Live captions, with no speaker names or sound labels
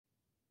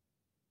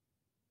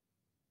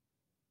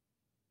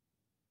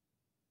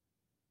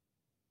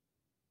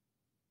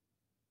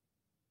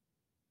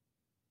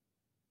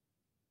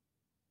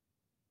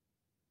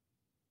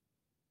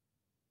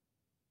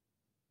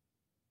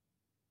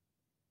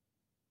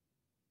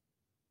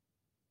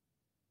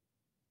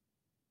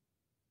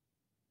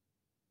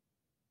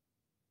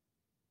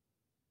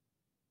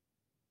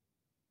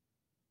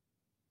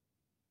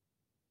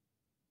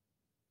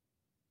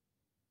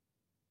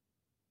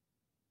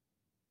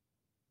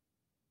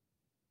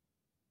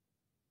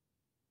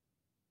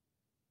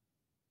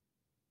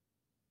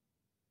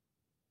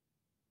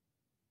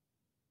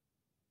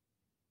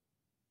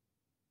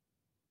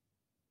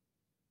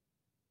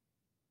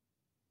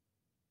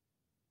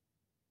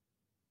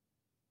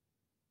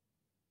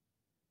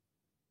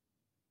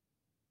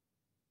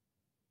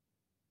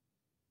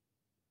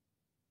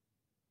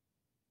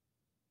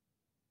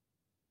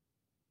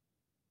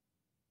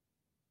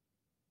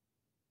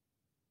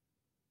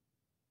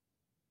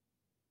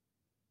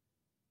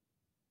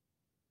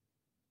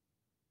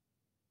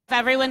If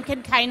everyone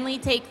could kindly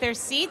take their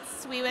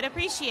seats, we would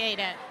appreciate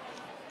it.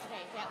 Okay,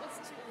 that was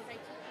two. Was I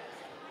two?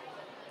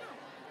 No.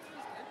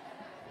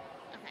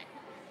 Okay.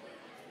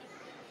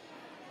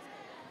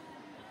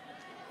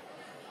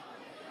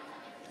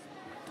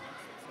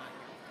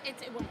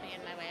 It won't be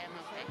in my way. I'm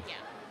okay. Yeah.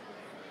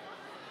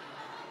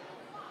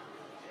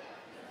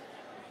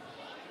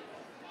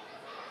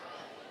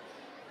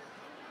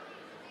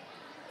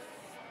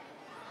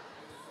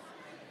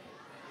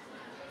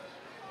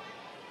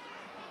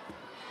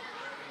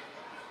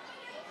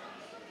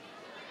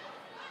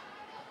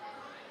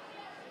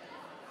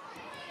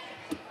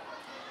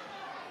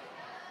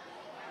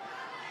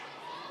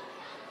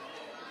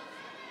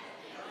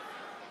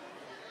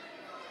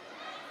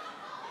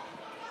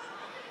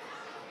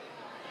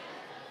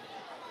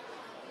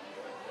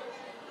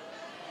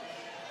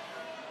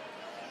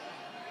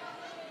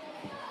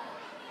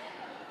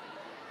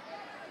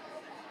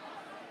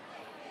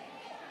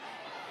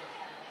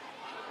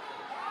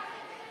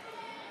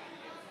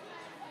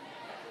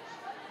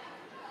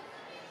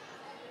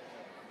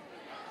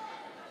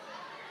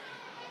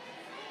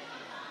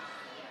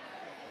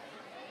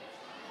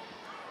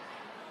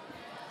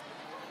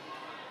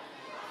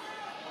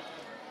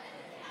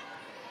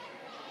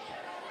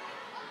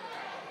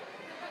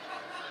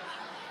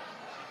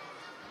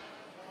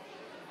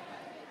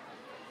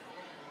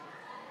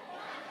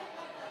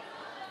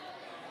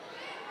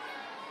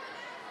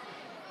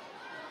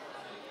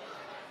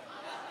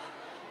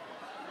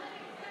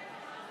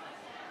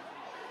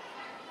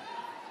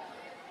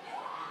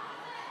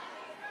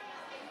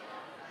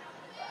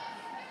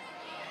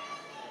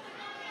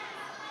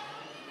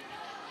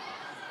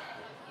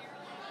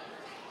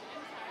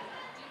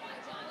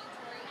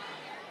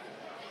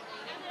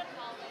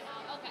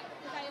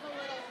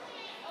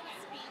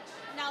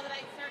 Now that I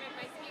started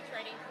my speech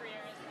writing career.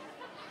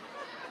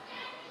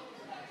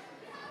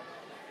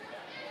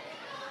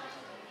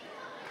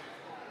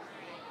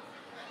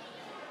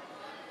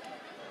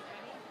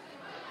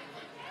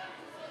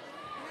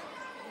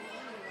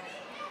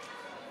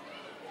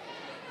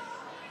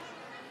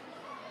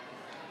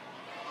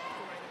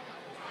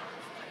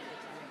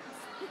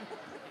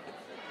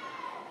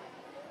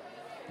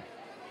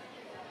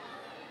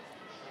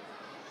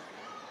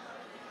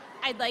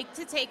 I'd like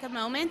to take a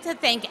moment to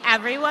thank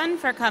everyone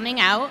for coming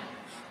out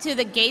to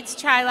the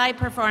Gates Chi-Li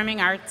Performing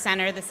Arts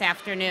Center this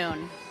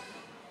afternoon.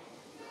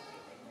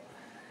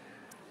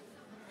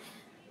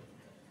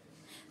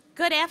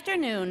 Good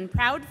afternoon,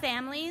 proud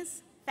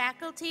families,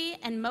 faculty,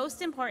 and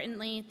most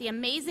importantly, the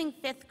amazing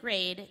fifth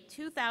grade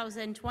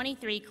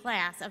 2023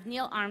 class of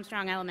Neil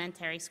Armstrong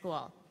Elementary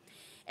School.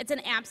 It's an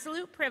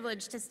absolute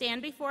privilege to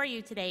stand before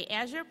you today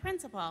as your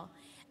principal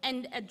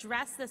and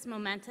address this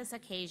momentous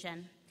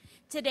occasion.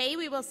 Today,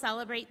 we will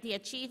celebrate the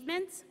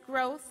achievements,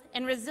 growth,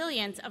 and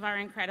resilience of our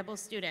incredible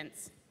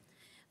students.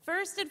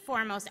 First and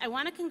foremost, I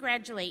want to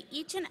congratulate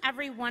each and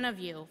every one of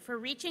you for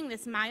reaching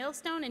this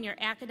milestone in your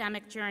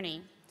academic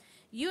journey.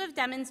 You have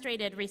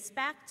demonstrated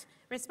respect,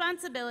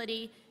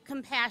 responsibility,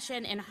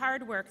 compassion, and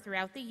hard work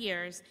throughout the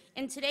years,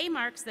 and today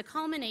marks the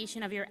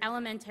culmination of your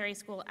elementary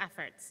school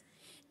efforts.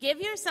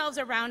 Give yourselves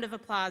a round of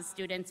applause,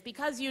 students,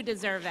 because you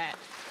deserve it.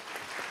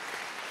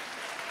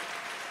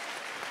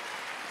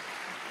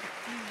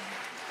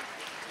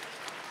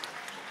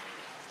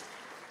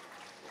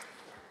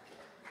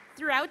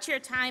 Throughout your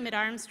time at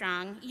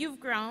Armstrong, you've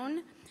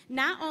grown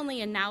not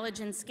only in knowledge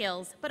and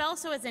skills, but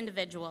also as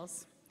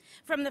individuals.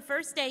 From the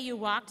first day you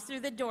walked through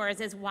the doors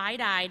as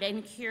wide-eyed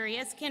and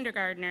curious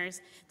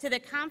kindergartners to the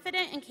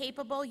confident and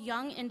capable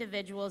young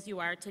individuals you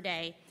are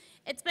today,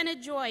 it's been a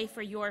joy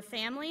for your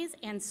families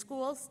and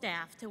school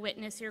staff to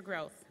witness your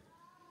growth.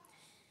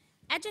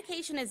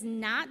 Education is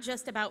not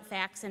just about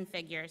facts and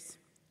figures.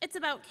 It's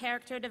about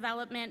character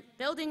development,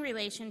 building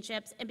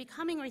relationships, and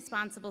becoming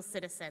responsible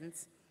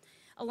citizens.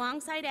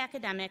 Alongside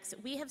academics,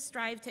 we have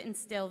strived to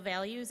instill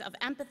values of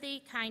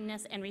empathy,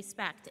 kindness, and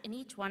respect in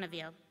each one of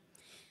you.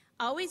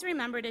 Always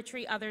remember to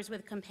treat others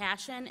with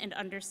compassion and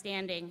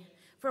understanding,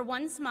 for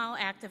one small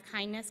act of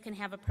kindness can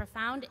have a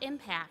profound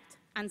impact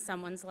on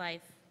someone's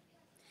life.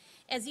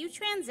 As you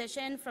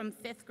transition from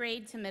fifth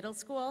grade to middle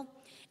school,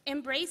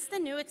 embrace the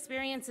new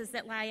experiences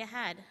that lie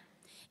ahead.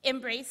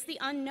 Embrace the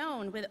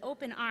unknown with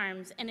open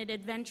arms and an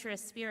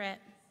adventurous spirit.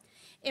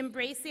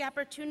 Embrace the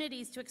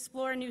opportunities to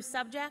explore new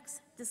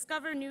subjects,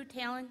 discover new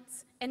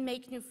talents, and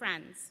make new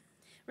friends.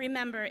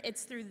 Remember,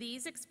 it's through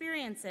these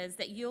experiences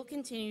that you'll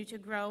continue to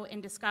grow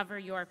and discover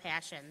your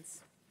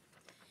passions.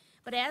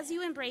 But as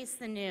you embrace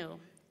the new,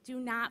 do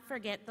not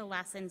forget the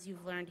lessons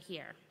you've learned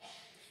here.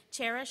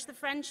 Cherish the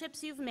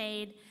friendships you've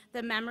made,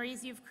 the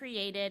memories you've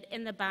created,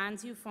 and the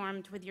bonds you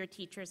formed with your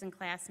teachers and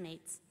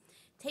classmates.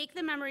 Take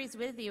the memories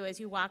with you as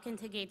you walk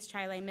into Gates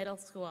Chi-Li Middle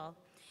School.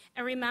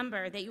 And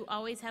remember that you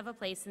always have a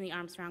place in the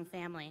Armstrong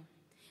family.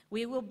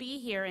 We will be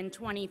here in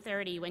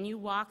 2030 when you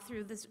walk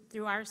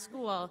through our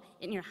school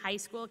in your high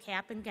school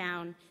cap and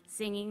gown,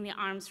 singing the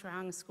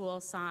Armstrong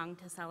School song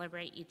to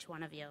celebrate each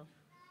one of you.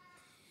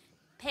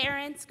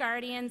 Parents,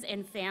 guardians,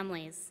 and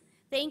families,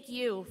 thank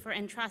you for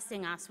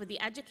entrusting us with the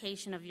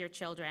education of your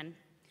children.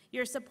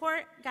 Your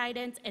support,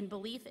 guidance, and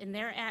belief in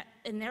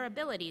their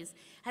abilities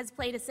has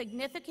played a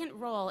significant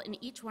role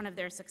in each one of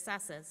their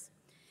successes.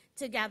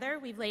 Together,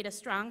 we've laid a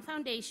strong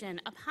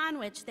foundation upon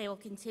which they will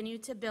continue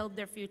to build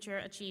their future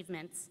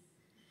achievements.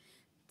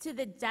 To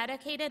the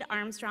dedicated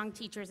Armstrong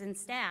teachers and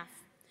staff,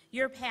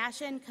 your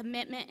passion,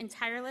 commitment, and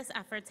tireless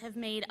efforts have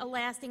made a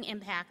lasting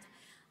impact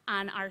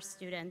on our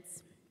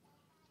students.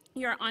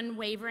 Your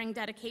unwavering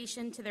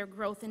dedication to their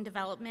growth and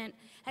development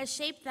has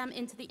shaped them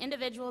into the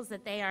individuals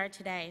that they are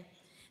today.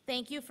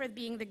 Thank you for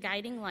being the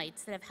guiding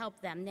lights that have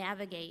helped them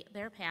navigate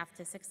their path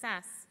to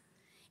success.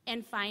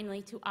 And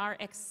finally, to our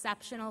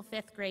exceptional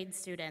fifth grade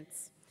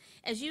students.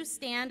 As you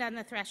stand on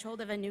the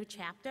threshold of a new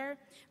chapter,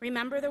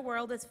 remember the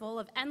world is full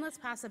of endless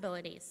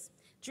possibilities.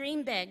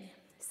 Dream big,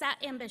 set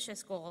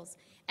ambitious goals,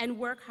 and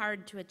work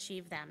hard to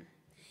achieve them.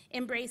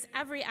 Embrace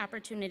every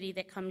opportunity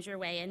that comes your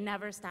way and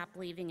never stop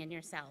believing in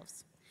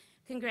yourselves.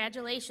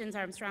 Congratulations,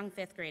 Armstrong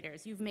fifth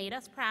graders. You've made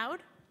us proud,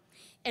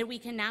 and we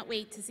cannot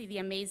wait to see the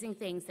amazing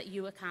things that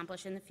you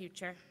accomplish in the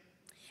future.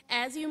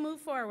 As you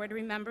move forward,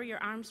 remember your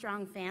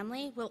Armstrong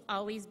family will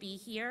always be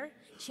here,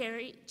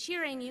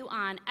 cheering you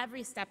on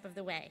every step of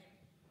the way.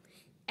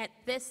 At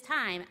this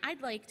time,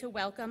 I'd like to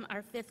welcome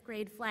our fifth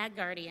grade flag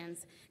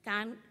guardians,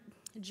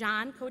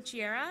 John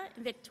Cocchiera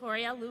and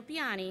Victoria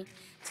Lupiani,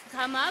 to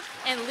come up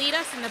and lead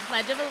us in the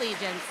Pledge of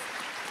Allegiance.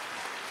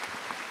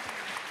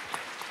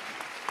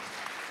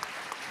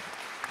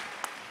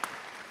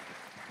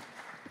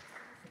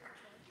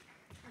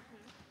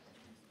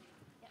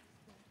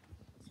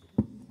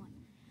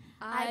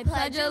 I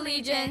pledge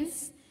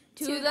allegiance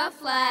to the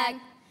flag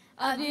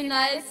of the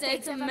United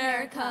States of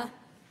America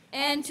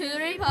and to the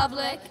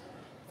republic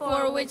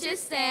for which it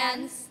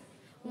stands,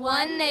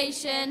 one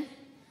nation,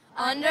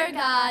 under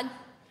God,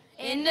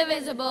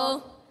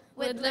 indivisible,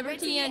 with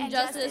liberty and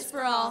justice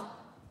for all.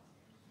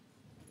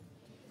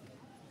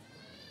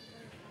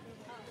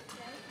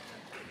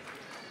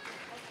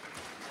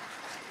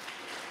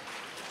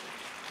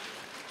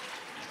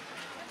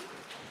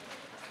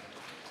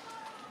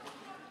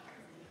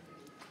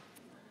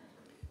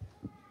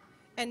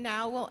 And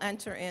now we'll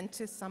enter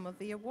into some of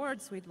the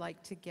awards we'd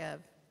like to give.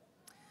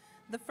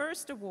 The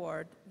first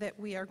award that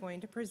we are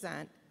going to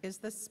present is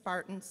the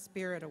Spartan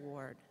Spirit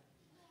Award.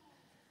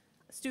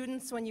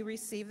 Students, when you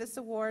receive this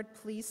award,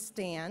 please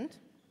stand.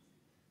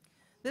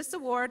 This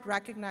award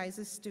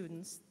recognizes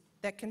students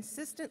that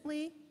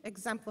consistently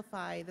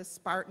exemplify the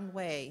Spartan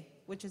way,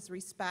 which is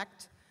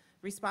respect,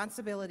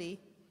 responsibility,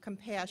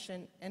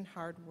 compassion, and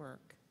hard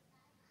work.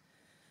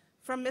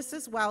 From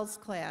Mrs. Wells'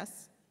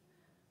 class,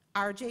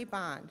 R.J.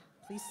 Bond,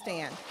 please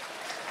stand.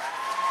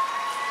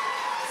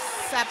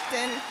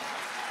 Septon.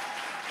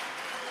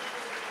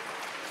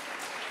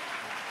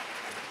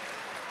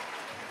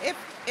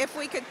 If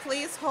we could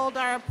please hold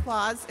our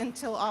applause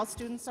until all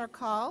students are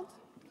called.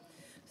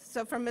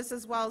 So from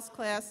Mrs. Wells'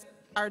 class,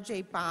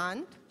 R.J.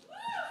 Bond,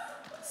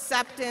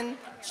 Septon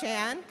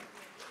Chan,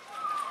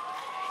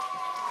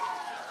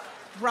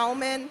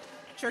 Roman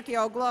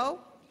Chirkioglu,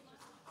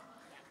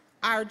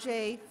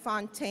 R.J.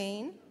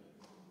 Fontaine,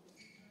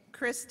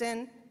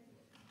 Kristen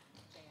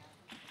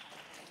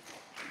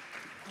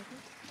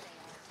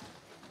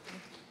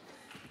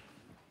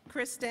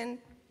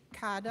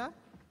Kada,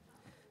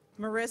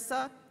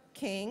 Marissa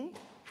King,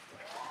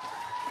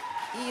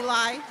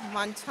 Eli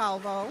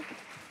Montalvo,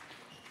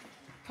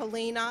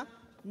 Polina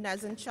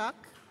Nezenchuk,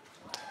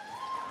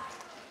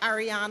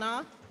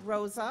 Ariana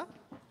Rosa,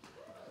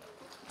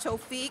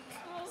 Tofik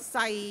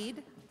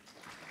Saeed,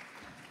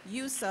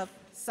 Yusuf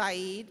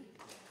Saeed,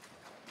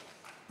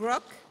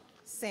 Brooke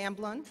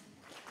Samblin,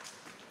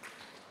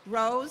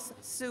 Rose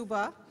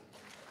Suba,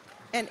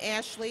 and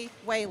Ashley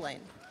Whalen.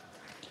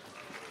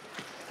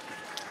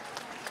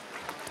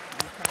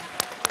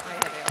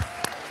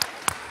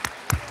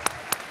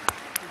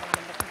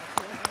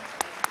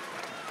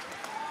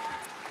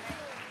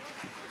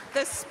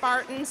 The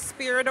Spartan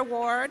Spirit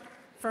Award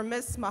for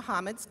Miss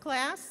Muhammad's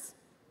class,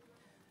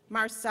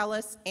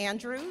 Marcellus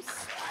Andrews,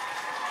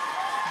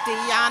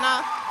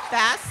 Deanna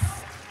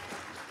Bess,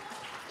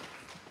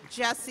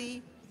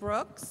 Jesse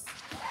Brooks,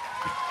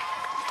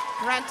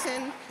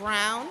 Brenton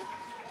Brown,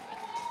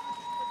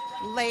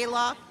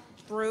 Layla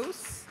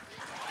Bruce,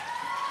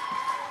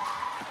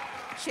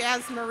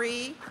 Chaz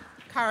Marie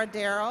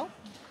Cardero,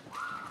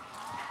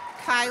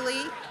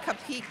 Kylie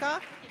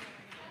Kapika,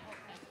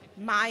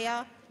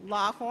 Maya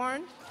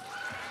Lawhorn,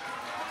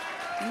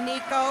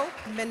 Nico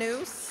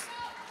Manus,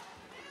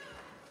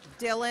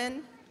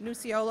 Dylan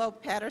Nuciolo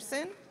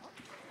Patterson,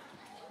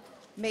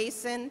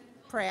 Mason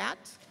Pratt,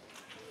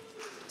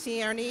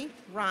 Tierney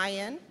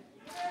Ryan,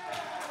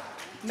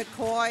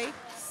 McCoy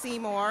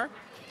Seymour,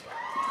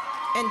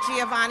 and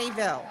Giovanni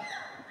Ville.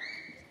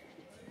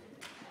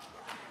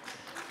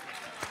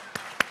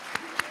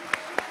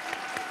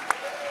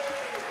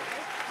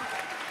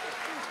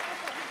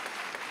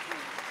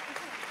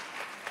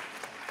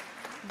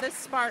 The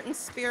Spartan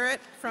Spirit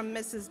from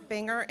Mrs.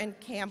 Binger and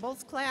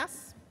Campbell's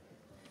class,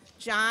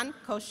 John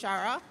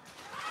Koshara,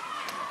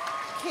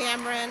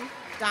 Cameron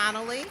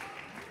Donnelly,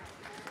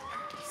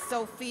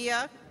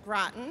 Sophia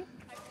Groton,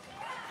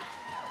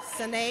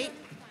 Senate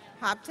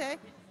Hapte,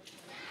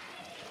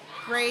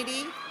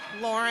 Grady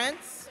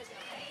Lawrence,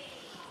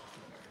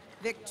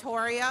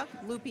 Victoria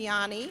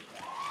Lupiani,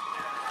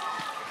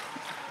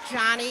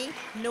 Johnny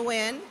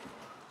Nguyen,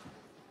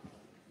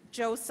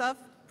 Joseph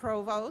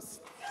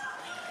Provost,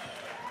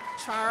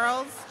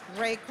 Charles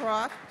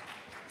Raycroft,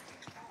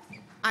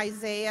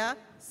 Isaiah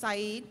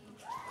Said,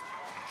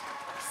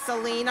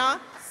 Selena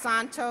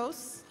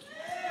Santos,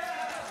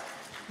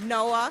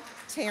 Noah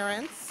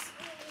Terrence,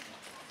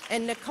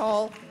 and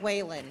Nicole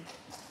Whalen.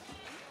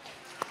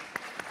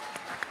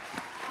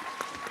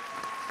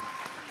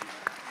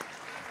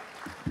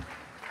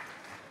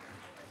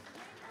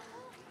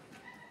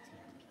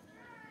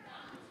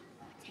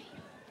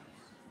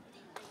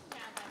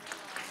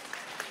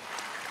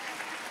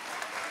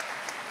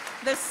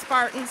 The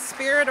Spartan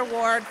Spirit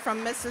Award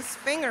from Mrs.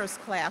 Finger's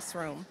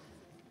classroom.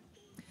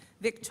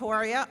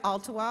 Victoria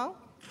Altawell,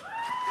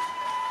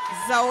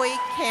 Zoe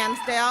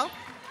Cansdale,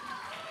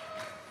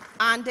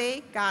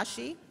 Ande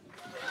Gashi,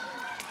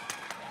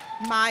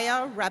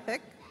 Maya Repick,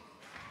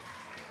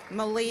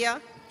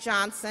 Malia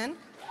Johnson,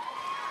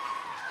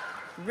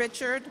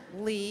 Richard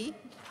Lee,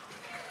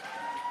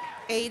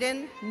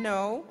 Aiden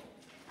No,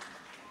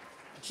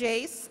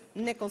 Jace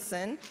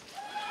Nicholson,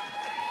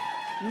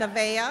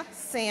 Nevaeh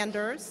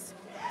Sanders,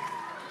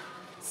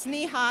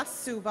 Sneha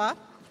Suba,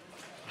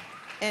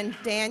 and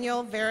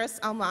Daniel Veras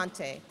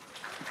Almonte.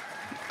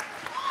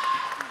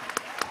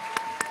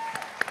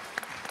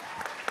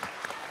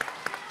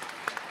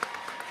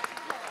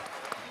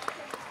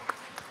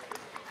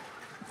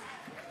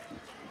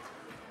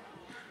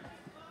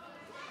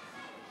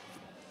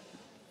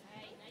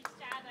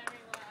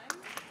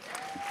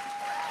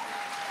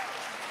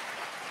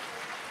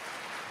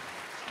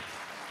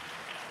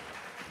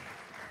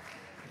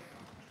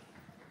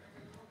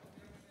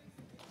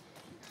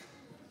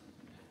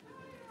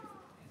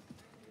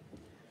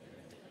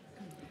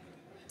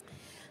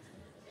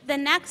 The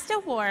next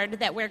award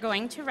that we're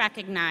going to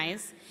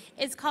recognize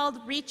is called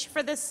Reach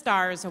for the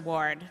Stars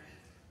Award.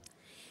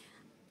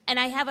 And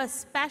I have a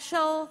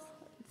special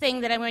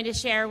thing that I'm going to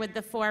share with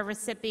the 4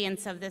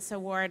 recipients of this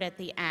award at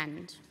the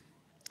end.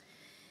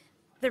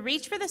 The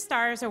Reach for the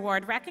Stars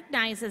Award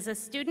recognizes a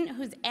student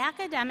whose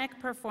academic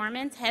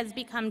performance has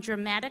become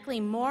dramatically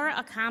more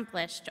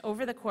accomplished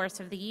over the course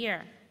of the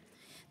year.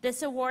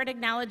 This award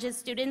acknowledges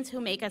students who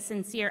make a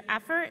sincere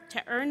effort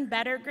to earn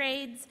better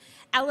grades,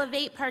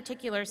 elevate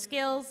particular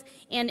skills,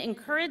 and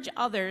encourage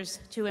others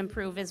to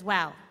improve as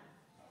well.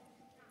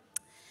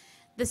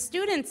 The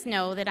students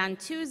know that on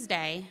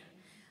Tuesday,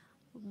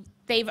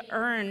 they've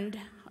earned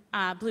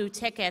blue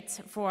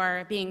tickets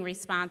for being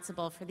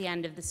responsible for the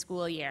end of the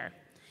school year.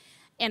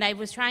 And I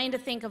was trying to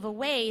think of a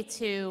way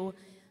to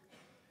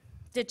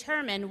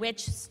determine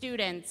which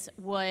students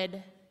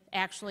would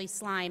actually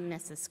slime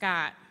Mrs.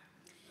 Scott.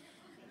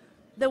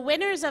 The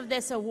winners of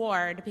this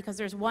award, because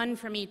there's one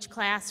from each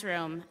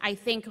classroom, I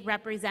think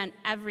represent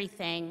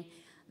everything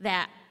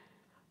that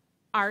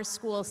our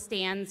school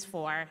stands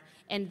for,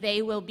 and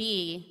they will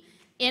be,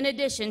 in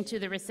addition to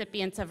the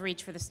recipients of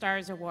Reach for the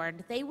Stars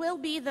Award, they will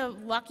be the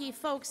lucky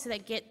folks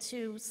that get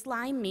to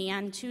slime me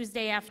on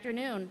Tuesday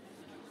afternoon.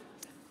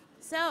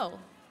 So,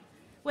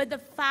 would the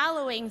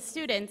following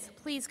students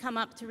please come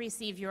up to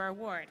receive your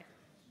award?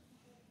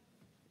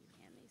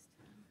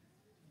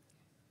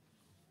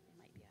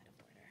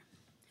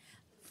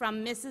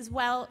 From Miss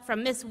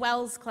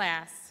Wells'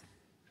 class,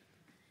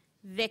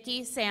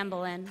 Vicki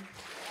Samblin.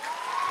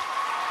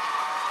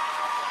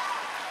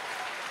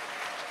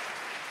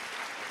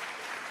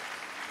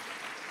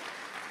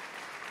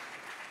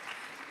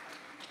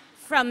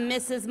 From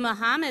Mrs.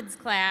 Muhammad's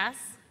class,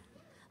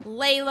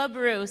 Layla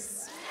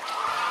Bruce.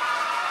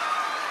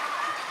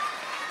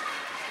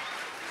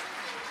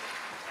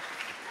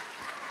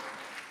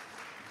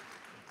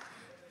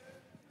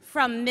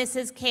 From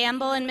Mrs.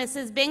 Campbell and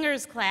Mrs.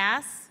 Binger's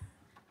class,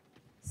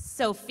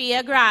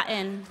 Sophia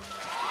Groton.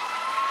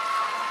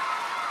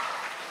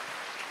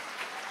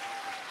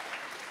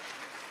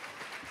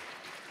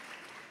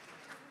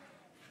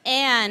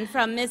 And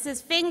from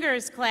Mrs.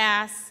 Finger's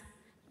class,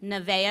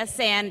 Nevaeh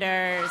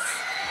Sanders.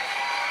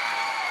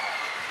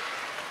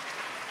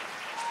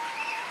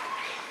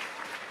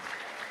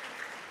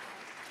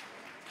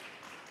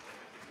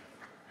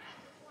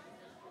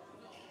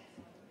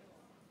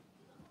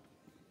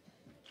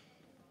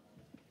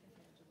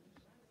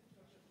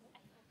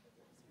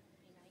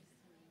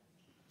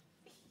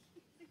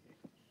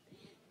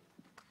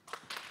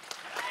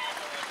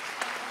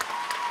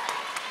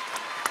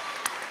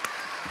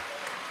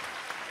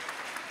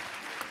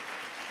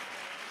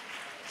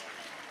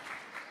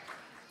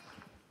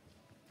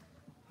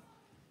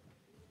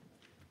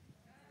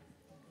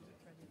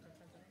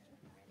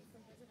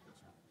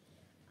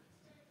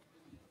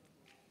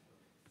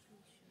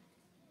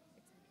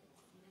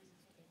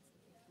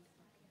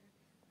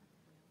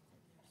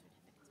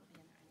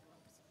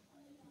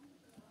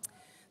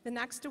 The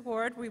next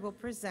award we will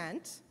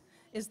present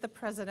is the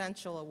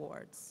Presidential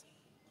Awards.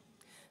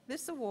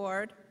 This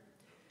award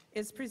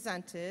is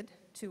presented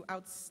to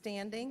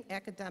outstanding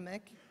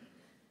academic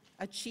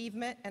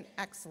achievement and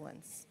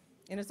excellence,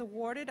 and is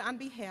awarded on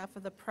behalf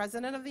of the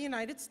President of the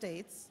United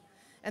States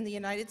and the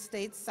United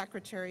States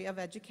Secretary of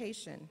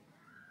Education.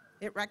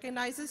 It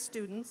recognizes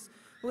students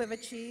who have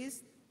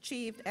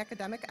achieved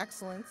academic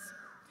excellence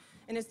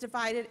and is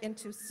divided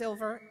into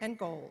silver and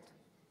gold.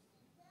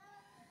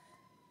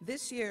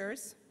 This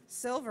year's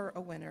silver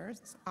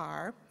winners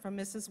are, from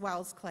Mrs.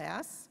 Wells'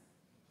 class,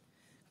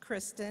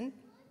 Kristen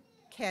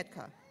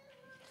Kadka,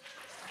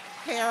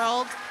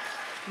 Harold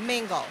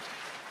Mingle,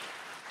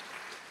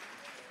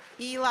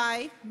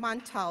 Eli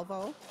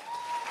Montalvo,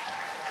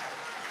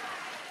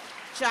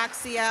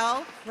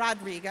 Jaxiel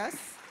Rodriguez.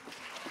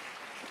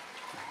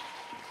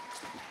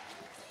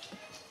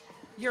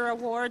 Your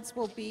awards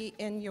will be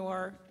in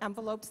your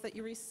envelopes that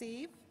you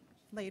receive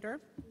later.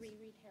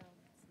 Reread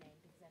Harold's name.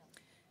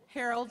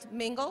 Harold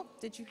Mingle,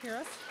 did you hear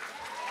us?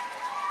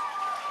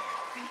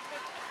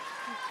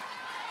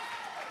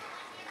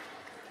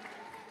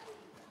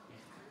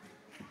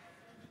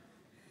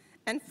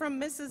 And from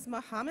Mrs.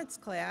 Muhammad's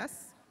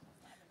class,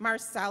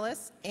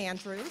 Marcellus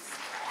Andrews,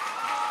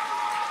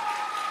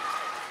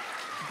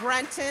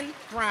 Brenton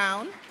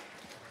Brown,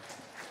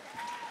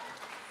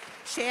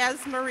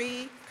 Chaz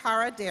Marie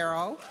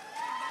Caradero,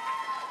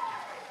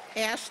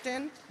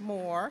 Ashton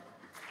Moore,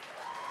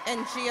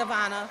 and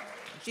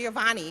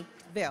Giovanni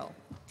Ville.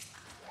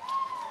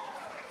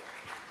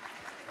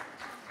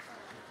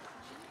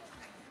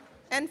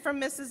 And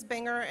from Mrs.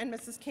 Binger and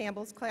Mrs.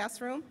 Campbell's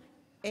classroom,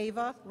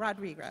 Ava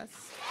Rodriguez.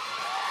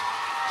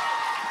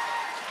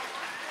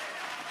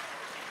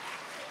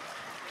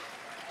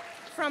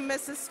 From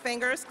Mrs.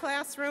 Finger's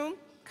classroom,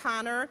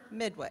 Connor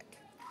Midwick.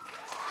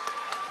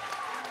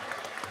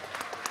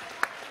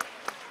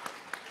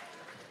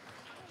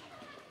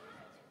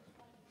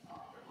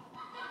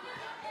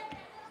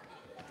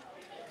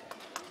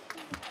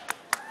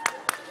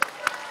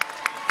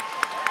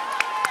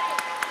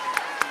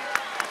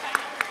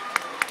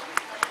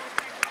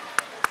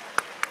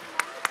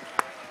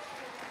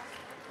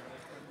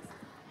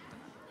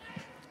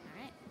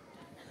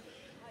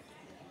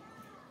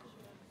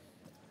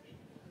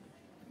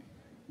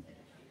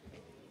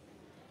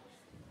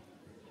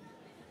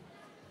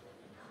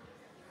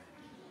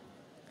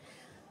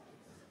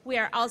 We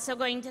are also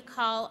going to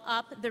call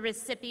up the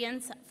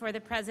recipients for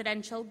the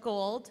Presidential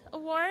Gold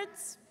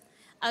Awards.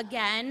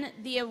 Again,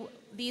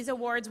 these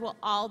awards will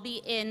all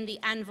be in the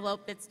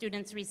envelope that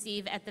students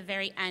receive at the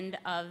very end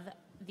of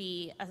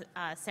the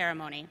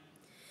ceremony.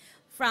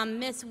 From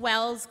Miss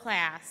Wells'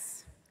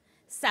 class,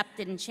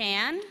 Septon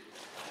Chan,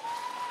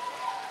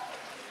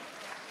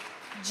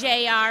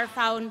 J.R.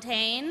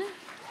 Fontaine,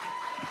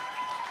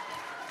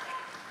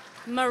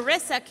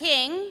 Marissa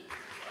King,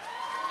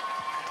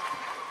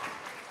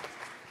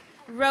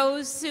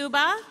 Rose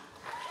Suba,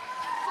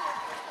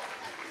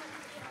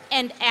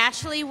 and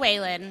Ashley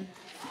Whalen.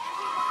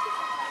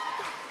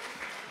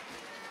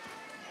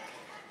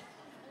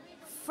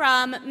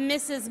 From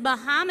Mrs.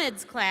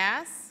 Muhammad's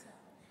class,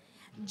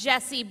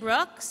 Jessie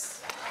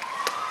Brooks,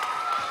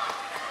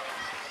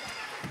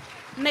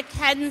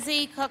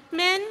 Mackenzie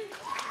Cookman,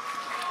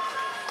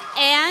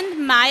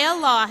 and Maya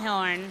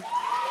Lawhorn.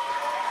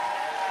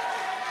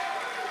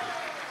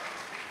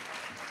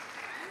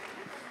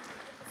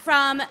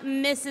 From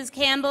Mrs.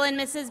 Campbell and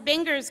Mrs.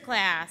 Binger's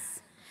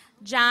class,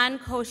 John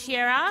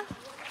Koshiera,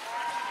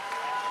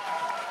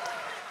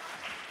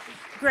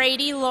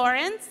 Grady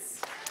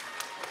Lawrence,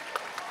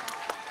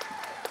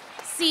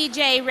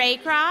 C.J.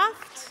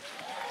 Raycroft,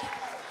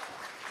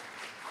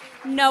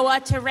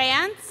 Noah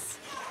Terrance,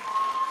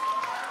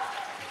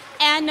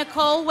 and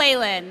Nicole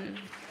Whalen.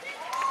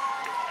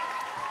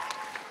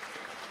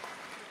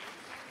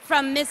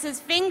 From Mrs.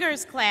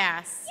 Finger's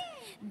class,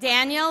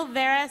 Daniel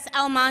Veras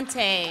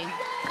Almonte.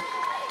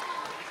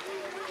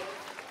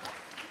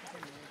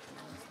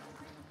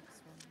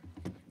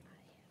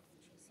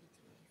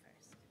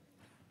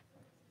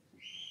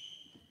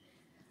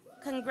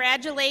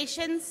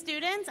 Congratulations,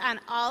 students, on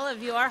all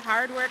of your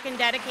hard work and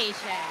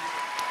dedication.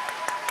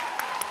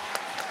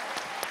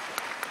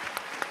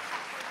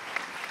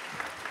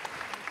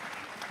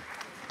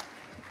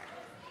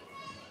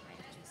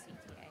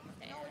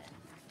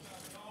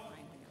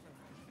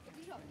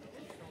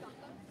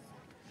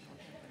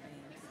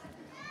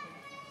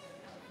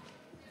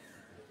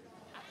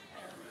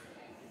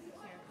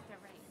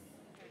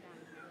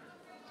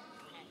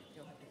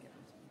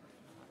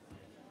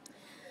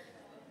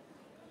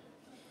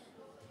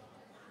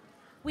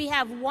 We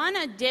have one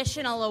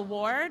additional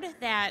award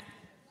that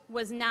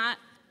was not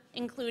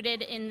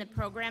included in the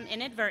program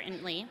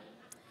inadvertently.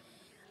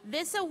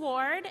 This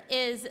award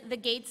is the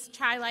Gates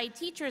Chi-Li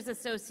Teachers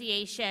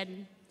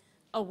Association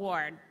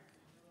Award.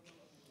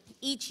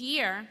 Each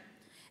year,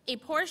 a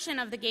portion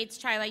of the Gates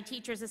Chi-Li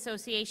Teachers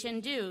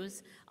Association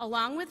dues,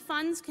 along with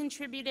funds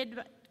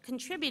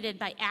contributed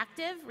by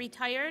active,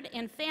 retired,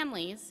 and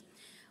families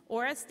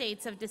or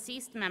estates of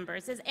deceased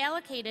members, is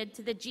allocated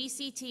to the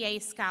GCTA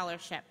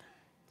scholarship.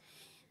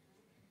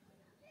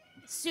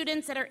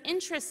 Students that are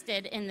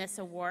interested in this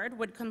award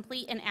would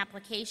complete an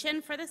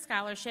application for the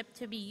scholarship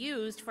to be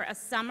used for a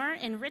summer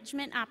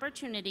enrichment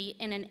opportunity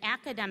in an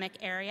academic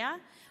area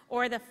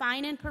or the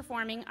fine and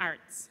performing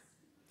arts.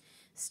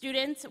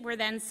 Students were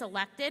then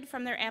selected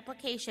from their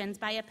applications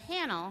by a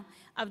panel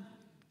of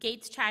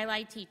Gates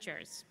Chili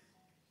teachers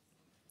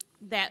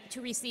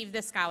to receive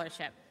the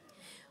scholarship.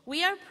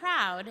 We are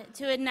proud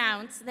to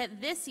announce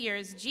that this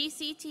year's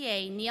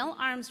GCTA Neil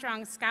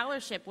Armstrong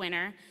Scholarship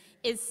winner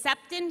is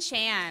Septon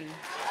Chan.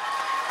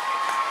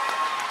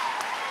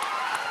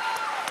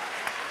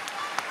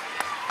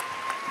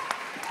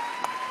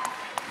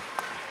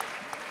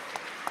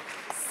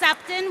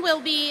 Septon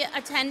will be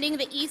attending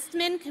the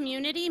Eastman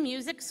Community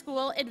Music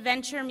School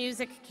Adventure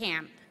Music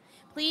Camp.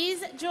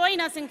 Please join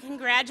us in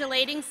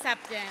congratulating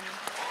Septon.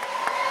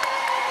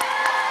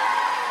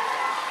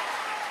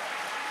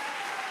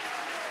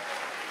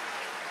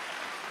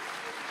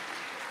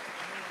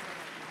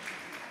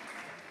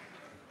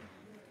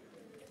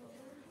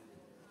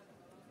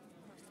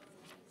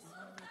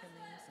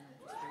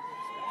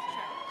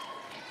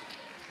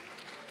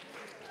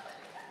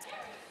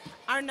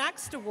 Our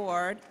next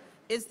award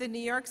is the New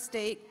York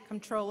State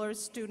Comptroller's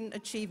Student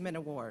Achievement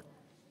Award.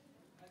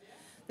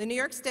 The New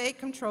York State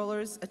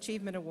Comptroller's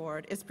Achievement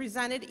Award is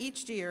presented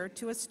each year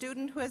to a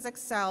student who has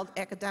excelled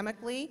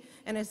academically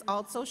and has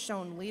also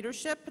shown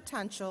leadership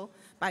potential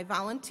by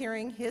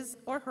volunteering his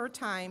or her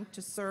time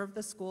to serve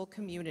the school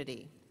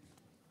community.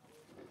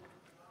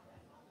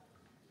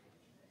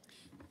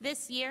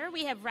 This year,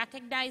 we have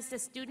recognized a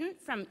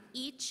student from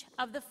each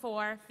of the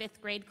 4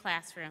 fifth-grade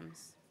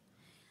classrooms.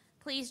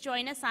 Please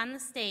join us on the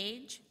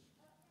stage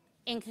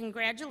in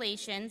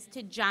congratulations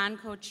to John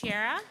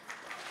Cochera,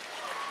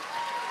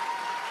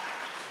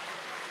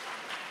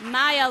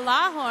 Maya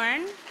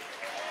Lawhorn,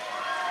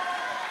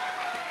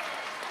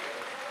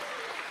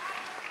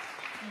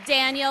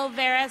 Daniel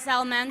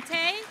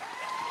Veras-Almente,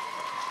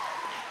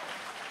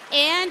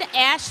 and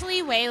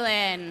Ashley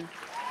Whalen.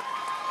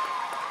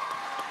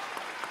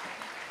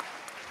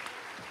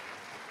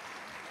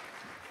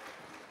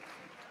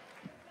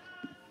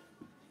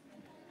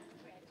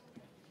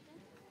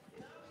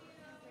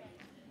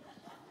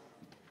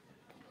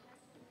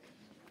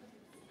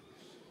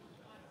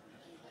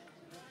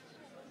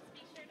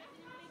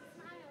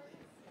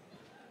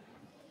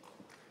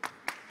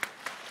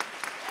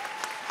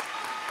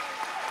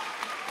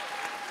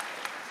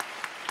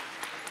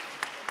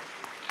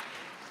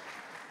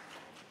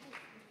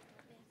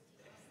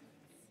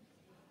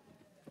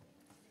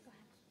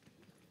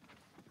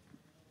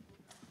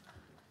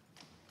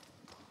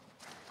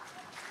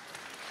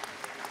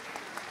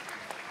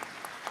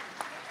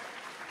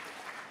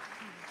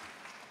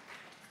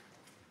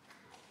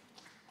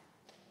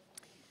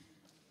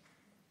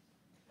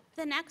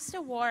 The next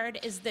award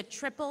is the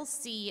Triple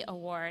C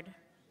Award.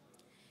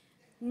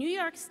 New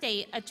York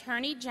State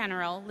Attorney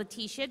General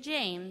Letitia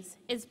James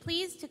is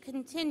pleased to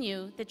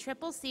continue the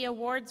Triple C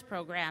Awards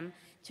program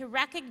to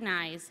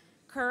recognize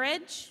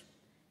courage,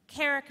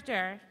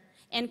 character,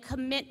 and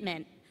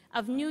commitment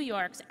of New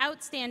York's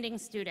outstanding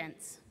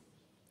students.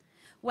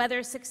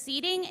 Whether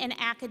succeeding in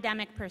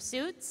academic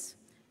pursuits,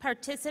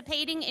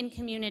 participating in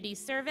community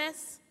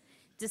service,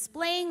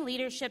 displaying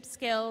leadership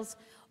skills,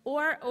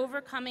 or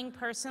overcoming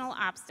personal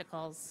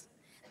obstacles,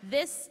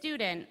 this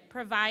student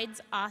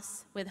provides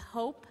us with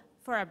hope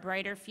for a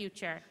brighter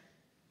future.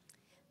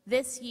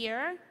 This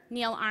year,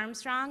 Neil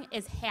Armstrong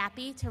is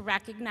happy to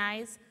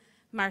recognize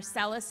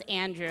Marcellus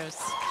Andrews.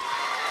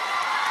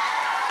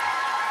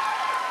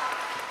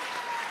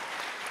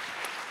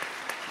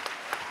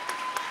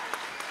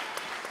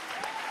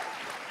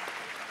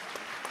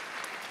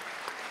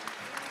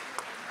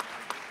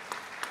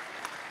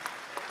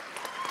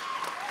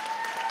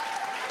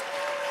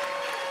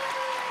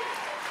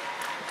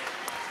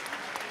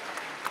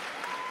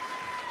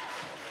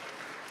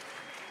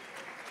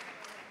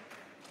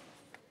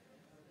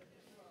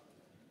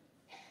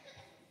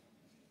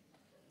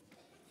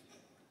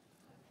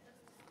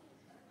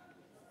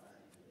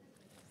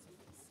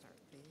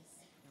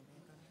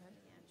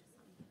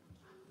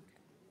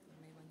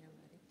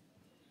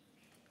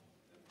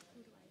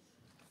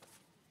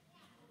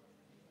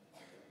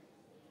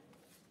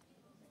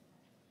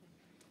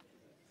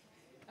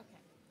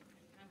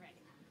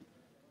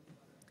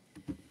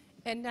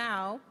 And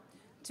now,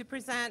 to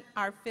present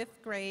our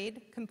 5th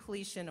grade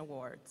completion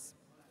awards.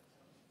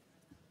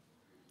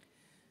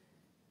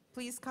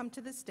 Please come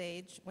to the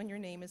stage when your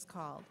name is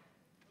called.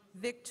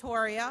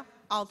 Victoria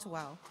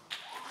Altwell.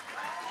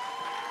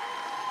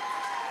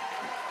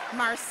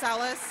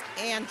 Marcellus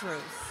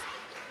Andrews.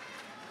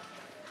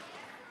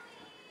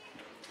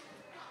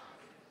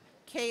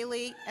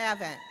 Kaylee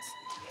Evans.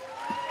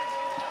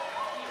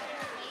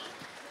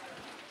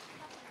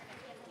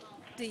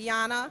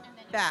 Deanna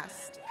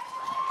Best.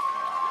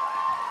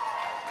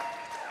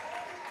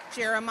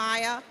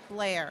 Jeremiah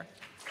Blair.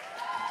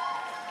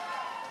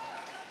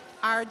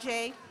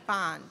 RJ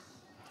Bond.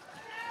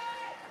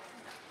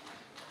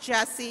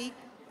 Jesse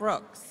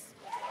Brooks.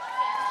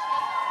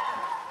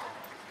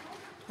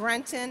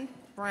 Brenton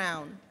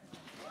Brown.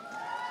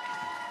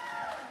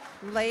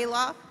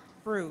 Layla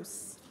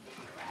Bruce.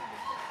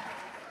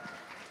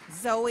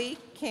 Zoe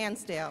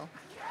Cansdale.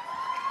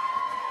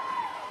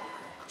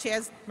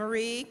 Chaz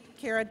Marie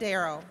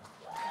Caradero.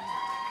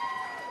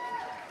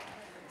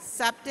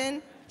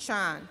 Septon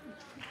Chan.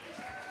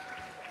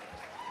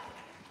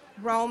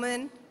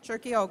 Roman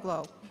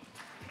Turkioglu.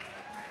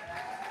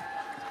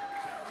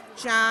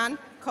 John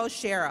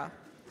Koshera.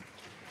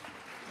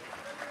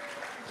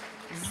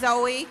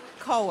 Zoe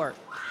Cowart.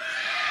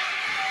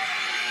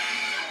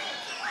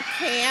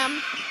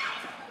 Cam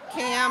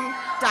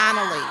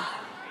Donnelly.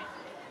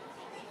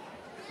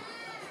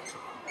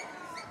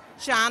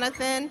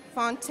 Jonathan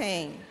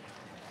Fontaine.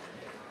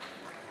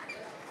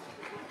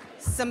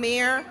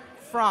 Samir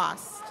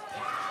Frost.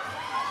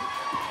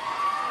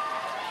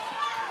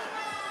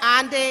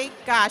 Ande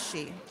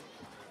Gashi.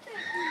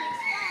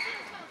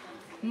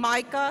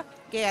 Micah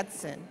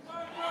Gadsden.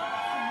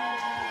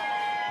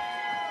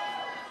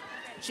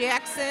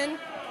 Jackson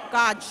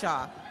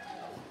Godshaw.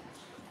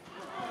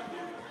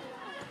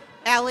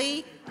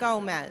 Ellie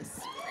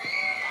Gomez.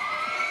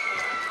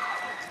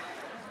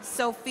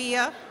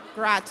 Sophia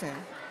Grattan.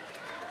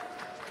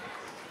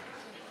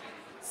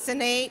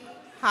 Sinead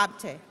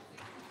Habte.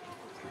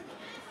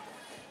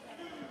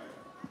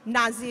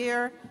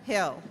 Nazir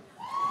Hill.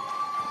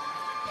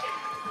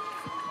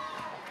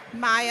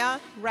 Maya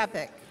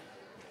Repick.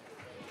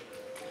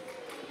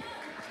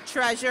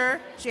 Treasure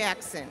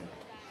Jackson.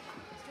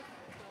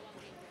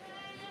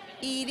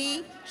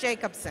 Edie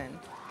Jacobson.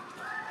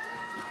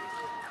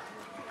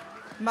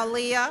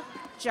 Malia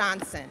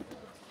Johnson.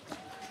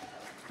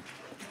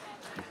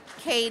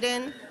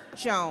 Caden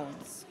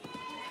Jones.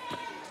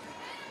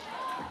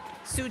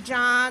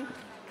 Sujan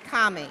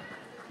Kami.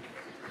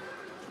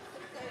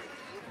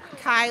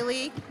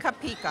 Kylie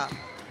Kapika.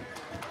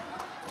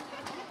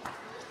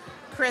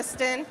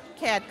 Kristen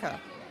Kadka.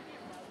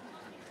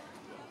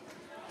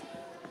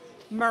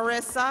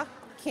 Marissa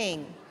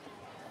King.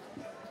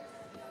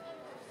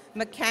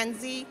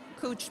 Mackenzie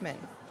Kuchman.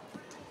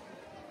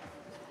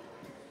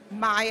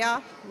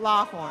 Maya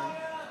Lawhorn.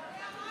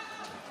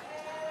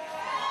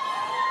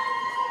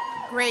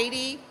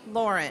 Grady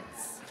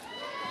Lawrence.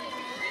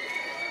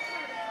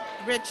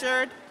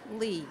 Richard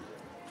Lee.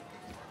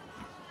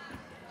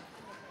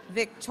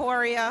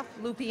 Victoria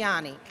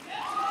Lupiani.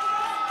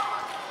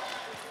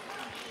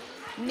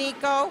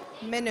 Nico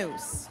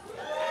Minus.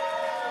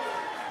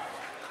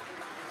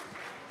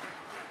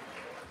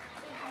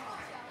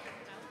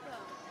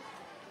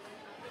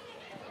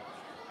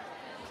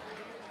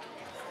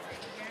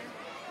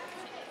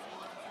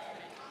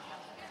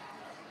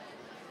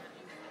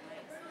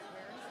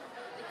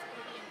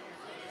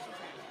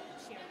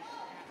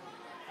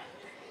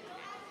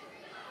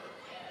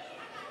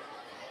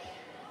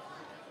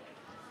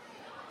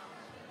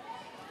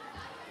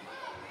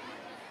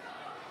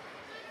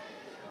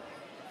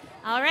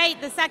 All right,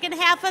 the second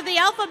half of the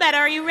alphabet.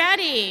 Are you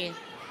ready?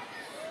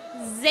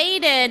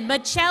 Zayden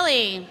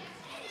Michelli.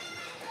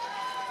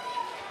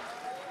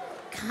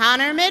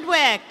 Connor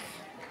Midwick.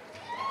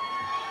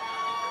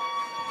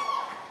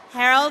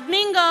 Harold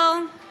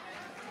Mingle.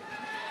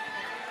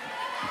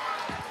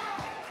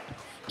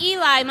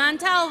 Eli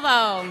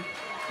Montalvo.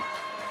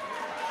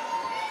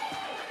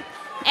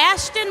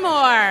 Ashton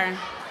Moore.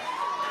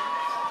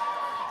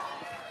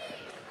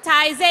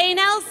 Tyze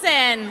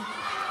Nelson.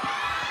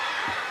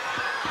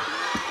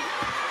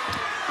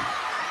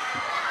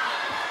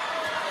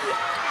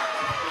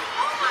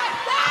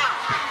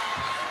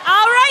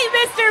 All right,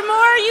 Mr.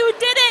 Moore, you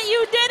did it,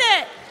 you did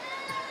it.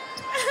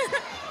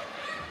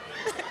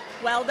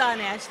 Well done,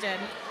 Ashton.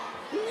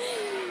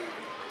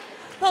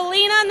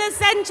 Polina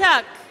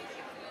Nasenchuk.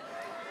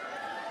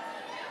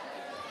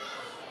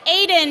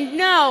 Aiden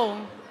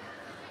No.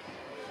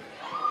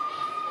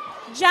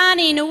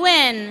 Johnny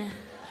Nguyen.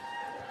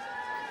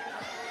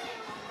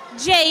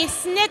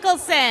 Jace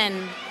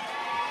Nicholson.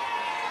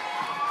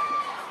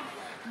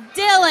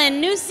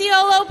 Dylan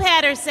Nuciolo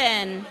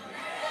Patterson.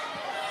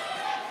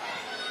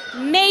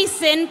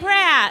 Mason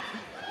Pratt.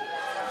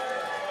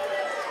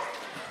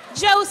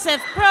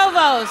 Joseph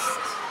Provost.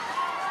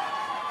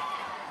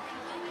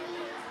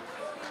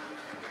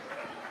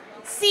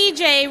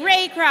 CJ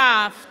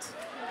Raycroft.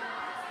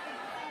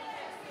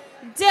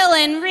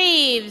 Dylan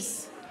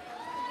Reeves.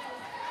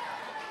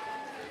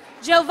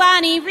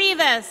 Giovanni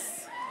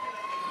Rivas.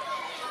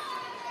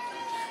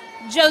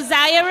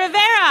 Josiah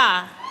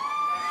Rivera.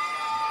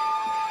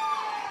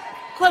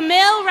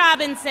 Camille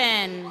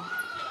Robinson.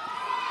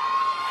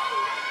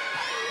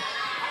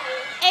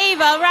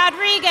 Ava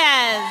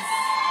Rodriguez.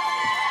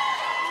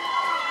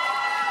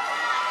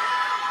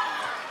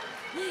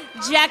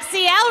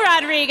 Jexiel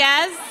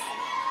Rodriguez.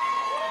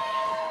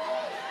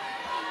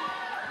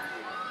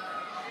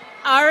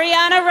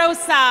 Ariana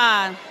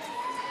Rosa.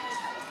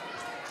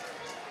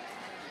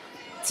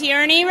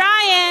 Tierney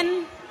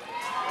Ryan.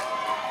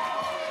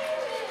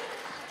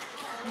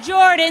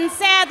 Jordan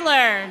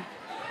Sadler.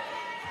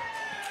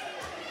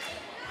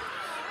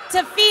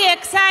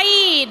 Tafiq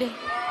Saeed.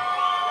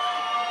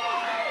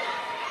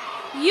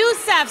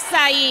 Youssef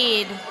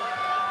Saeed.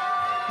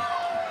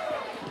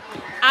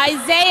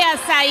 Isaiah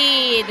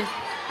Saeed.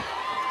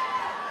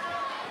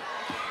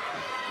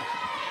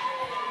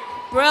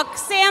 Brooke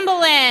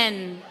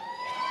Samblin.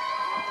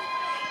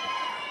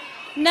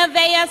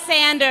 Nevaeh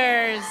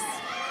Sanders.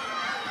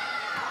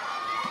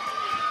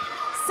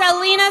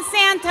 Selena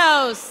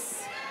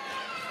Santos.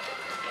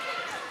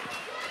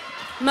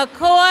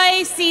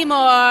 McCoy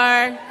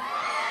Seymour.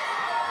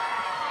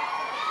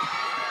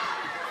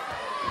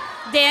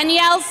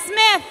 Danielle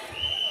Smith.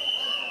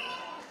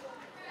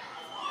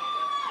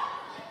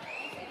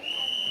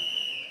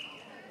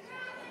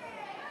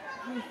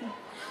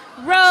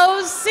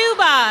 Rose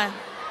Suba.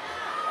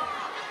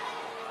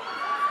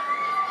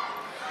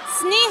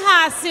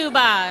 Sneha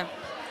Suba.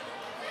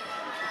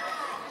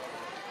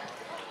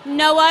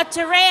 Noah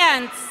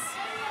Terrance.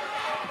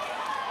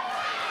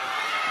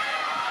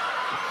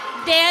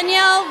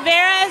 Daniel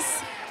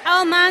Veras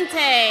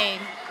Almonte.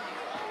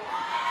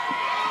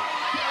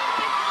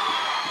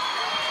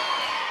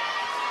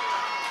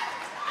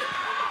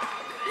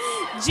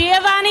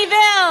 Giovanni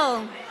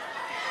Ville.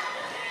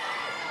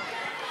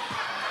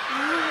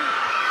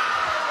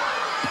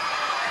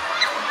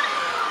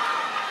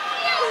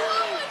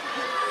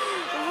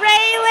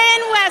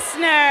 Raylan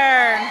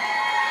Wessner.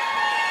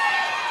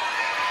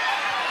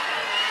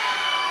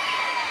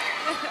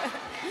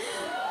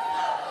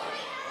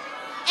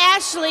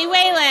 Ashley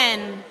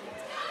Whalen.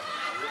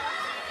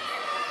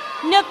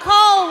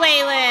 Nicole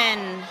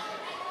Whalen.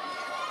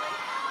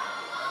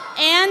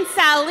 And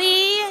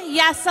Sally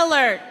Yes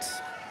Alert.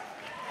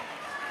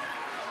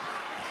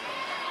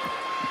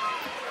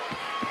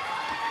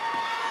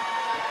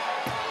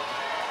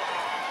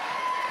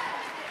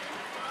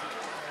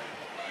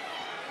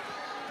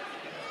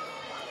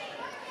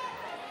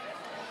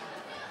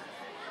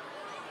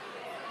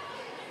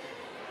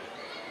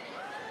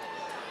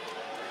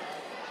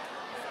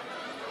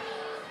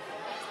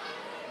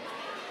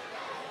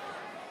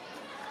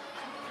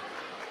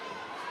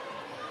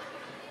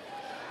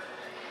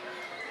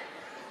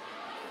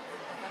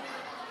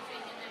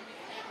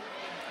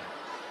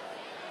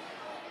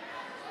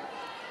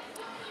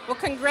 Well,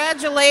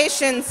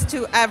 congratulations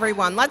to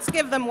everyone. Let's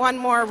give them one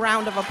more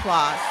round of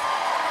applause.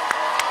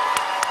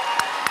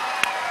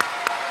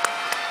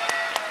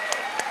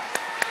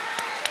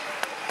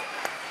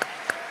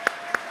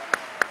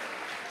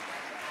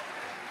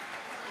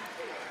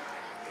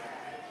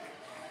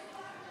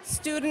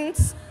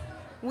 Students,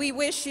 we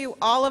wish you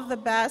all of the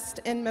best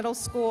in middle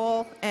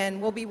school,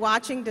 and we'll be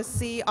watching to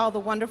see all the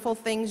wonderful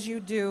things you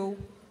do.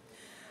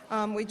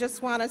 We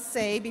just want to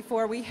say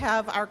before we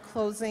have our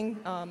closing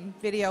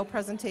video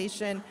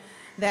presentation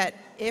that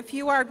if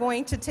you are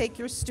going to take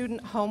your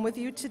student home with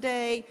you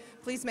today,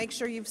 please make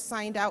sure you've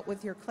signed out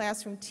with your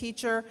classroom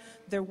teacher.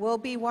 There will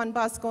be one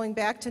bus going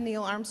back to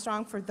Neil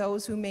Armstrong for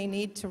those who may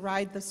need to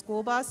ride the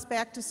school bus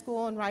back to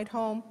school and ride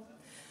home.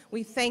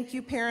 We thank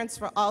you, parents,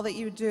 for all that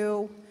you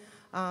do,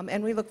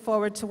 and we look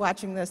forward to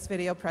watching this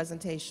video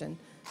presentation.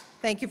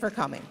 Thank you for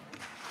coming.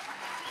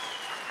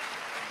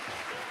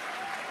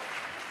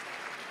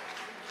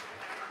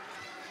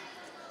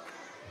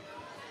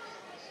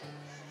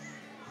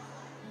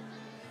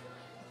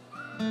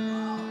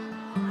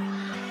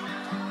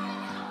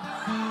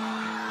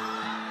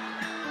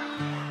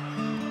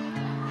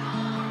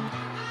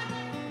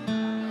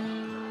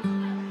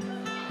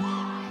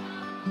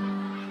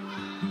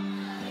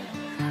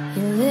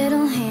 Your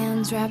little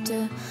hands wrapped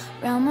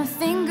around my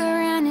finger,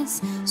 and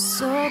it's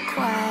so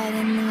quiet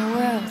in the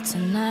world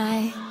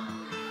tonight.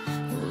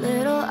 Your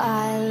little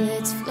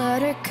eyelids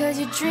flutter 'cause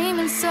you're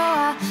dreaming, so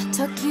I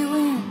tuck you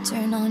in,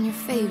 turn on your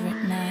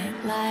favorite night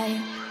light.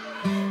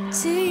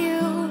 To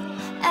you,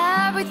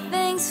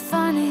 everything's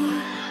funny.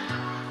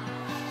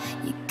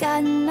 You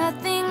got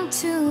nothing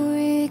to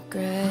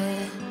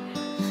regret.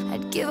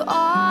 I'd give all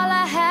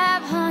I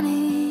have,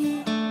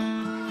 honey,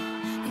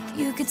 if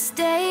you could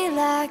stay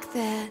like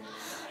that.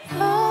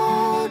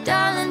 Oh,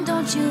 darling,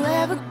 don't you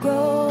ever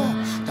grow up,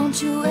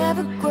 don't you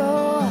ever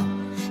grow up,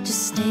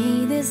 just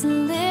stay this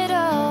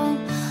little.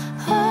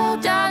 Oh,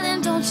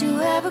 darling, don't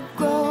you ever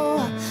grow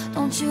up,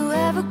 don't you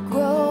ever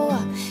grow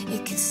up,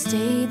 it could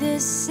stay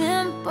this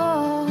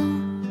simple.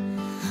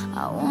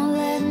 I won't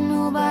let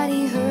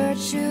nobody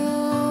hurt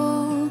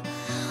you,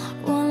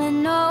 won't let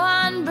no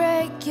one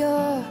break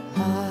your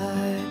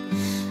heart.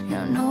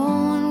 No, no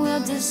one will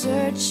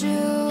desert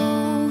you.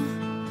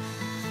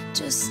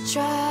 Just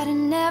try to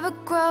never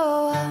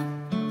grow up.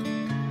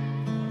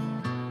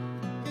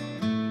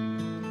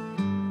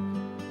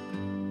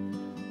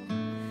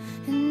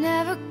 And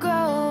never grow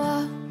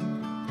up.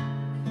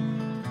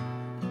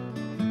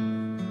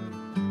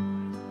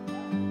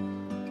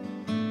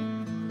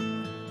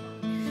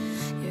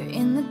 You're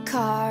in the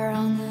car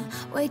on the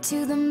way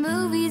to the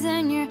movies,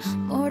 and you're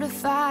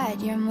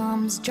mortified your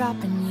mom's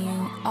dropping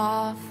you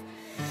off.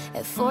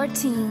 At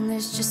 14,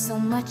 there's just so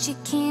much you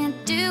can't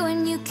do,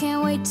 and you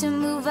can't wait to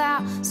move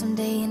out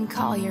someday and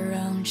call your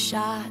own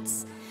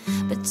shots.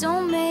 But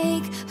don't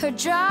make her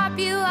drop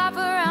you off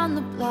around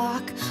the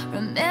block.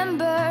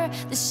 Remember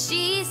that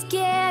she's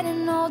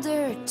getting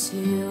older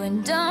too,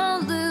 and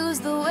don't lose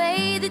the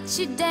way that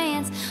you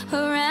dance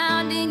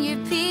around in your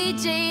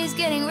PJs,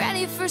 getting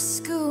ready for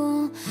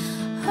school.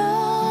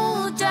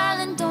 Oh,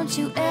 darling, don't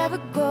you ever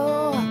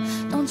grow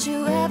up, don't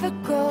you ever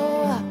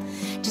grow up,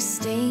 just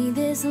stay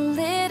this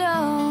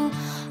little.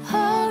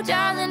 Oh,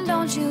 darling,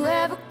 don't you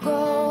ever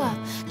grow up,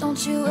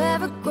 don't you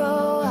ever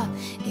grow up,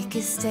 it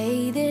could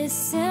stay this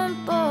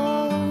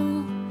simple.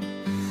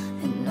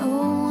 And no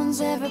one's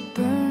ever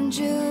burned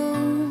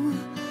you,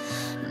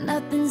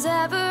 nothing's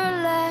ever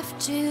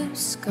left you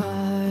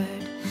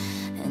scarred.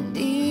 And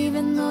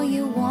even though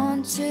you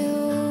want to,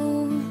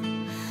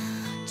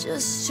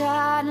 just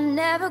try to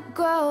never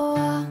grow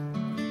up.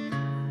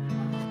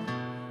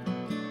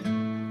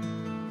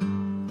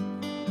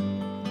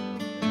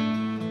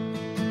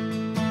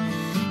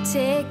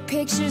 Take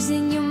pictures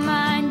in your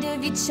mind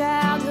of your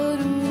childhood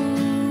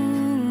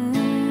room.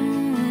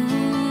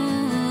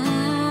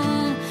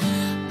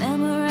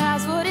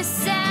 Memorize what it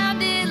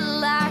sounded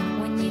like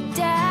when your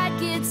dad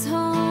gets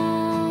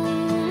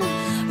home.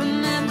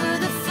 Remember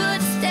the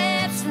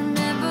footsteps,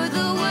 remember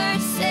the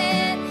words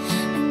said,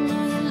 and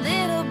know your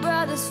little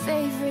brother's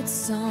favorite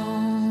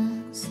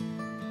songs.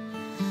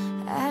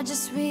 I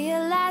just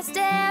realized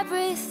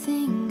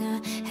everything I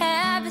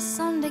have is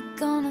someday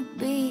gonna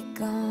be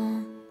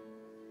gone.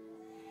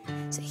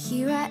 So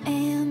here I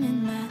am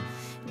in my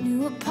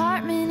new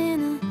apartment in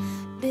a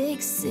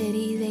big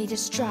city. They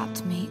just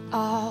dropped me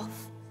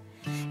off.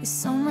 It's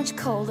so much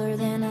colder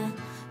than I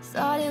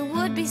thought it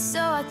would be, so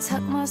I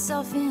tucked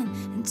myself in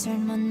and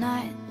turned my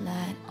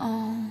nightlight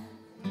on.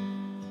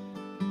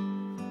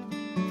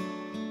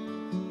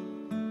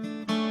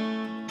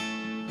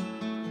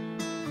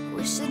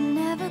 Wish I'd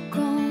never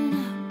grown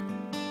up.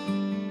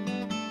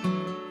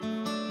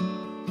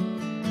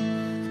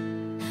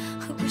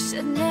 I wish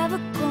I'd never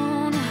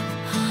grown up.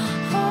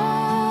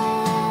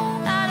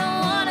 Oh, I don't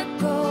wanna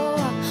grow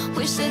up.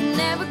 Wish I'd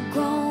never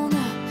grown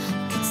up.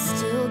 Could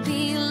still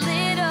be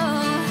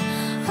little.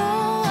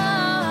 Oh,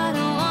 I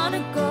don't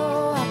wanna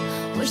grow up.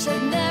 Wish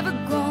I'd never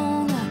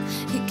grown up.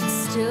 It could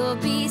still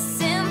be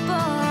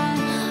simple.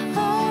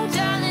 Oh,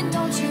 darling,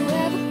 don't you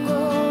ever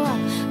grow up.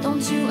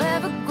 Don't you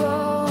ever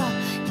grow up.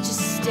 You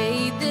just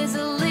stay this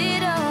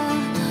little.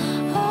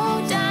 Oh,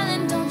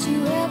 darling, don't you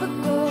ever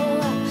grow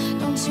up.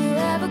 Don't you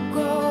ever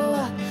grow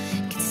up.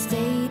 Could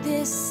stay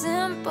this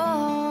simple. I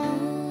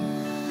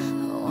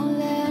won't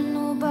let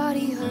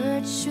nobody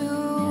hurt you.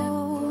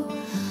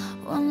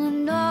 Won't let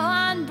no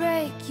one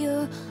break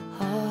your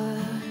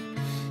heart.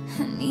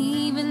 And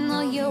even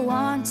though you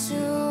want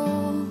to,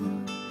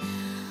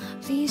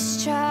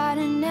 please try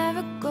to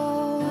never go.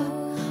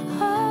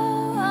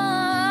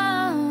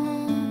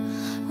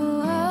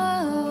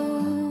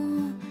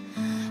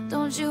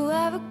 Don't you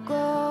ever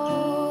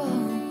go.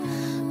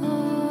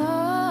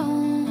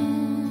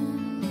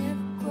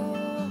 Never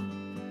grow.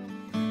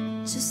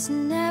 Just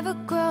never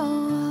grow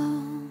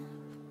up.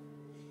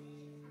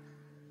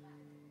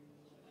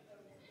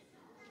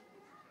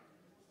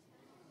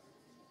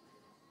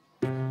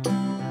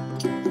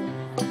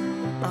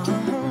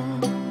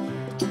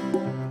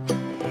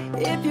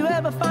 If you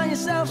ever find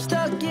yourself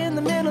stuck in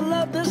the middle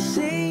of the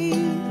sea,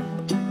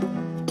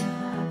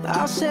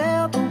 I'll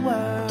sail the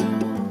world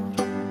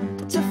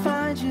to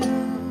find you.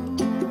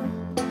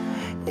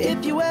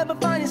 If you ever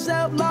find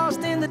yourself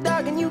lost in the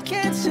dark and you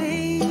can't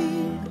see,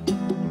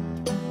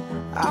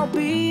 I'll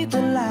be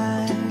the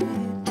light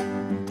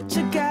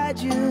to guide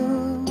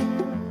you.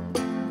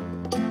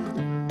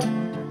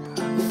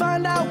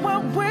 Find out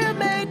what we're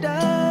made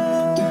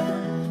of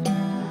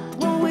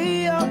when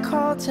we are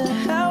called to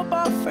help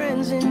our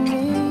friends in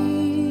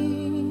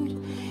need.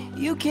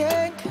 You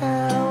can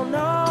count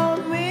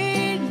on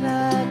me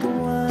like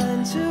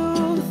 1,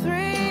 2,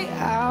 3,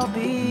 I'll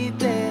be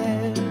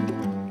there.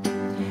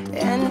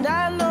 And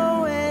I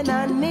know when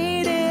I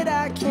need it,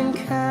 I can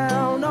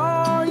count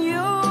on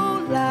you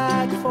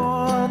like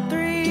 4,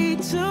 3,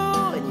 2,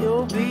 and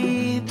you'll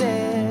be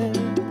there.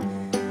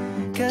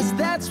 'Cause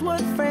that's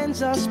what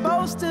friends are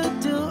supposed to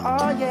do,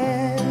 oh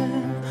yeah.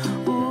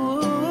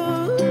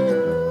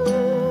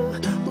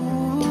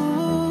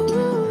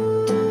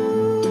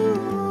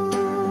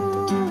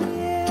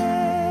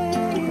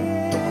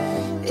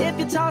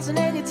 Tossing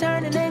and you're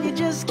turning and you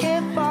just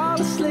can't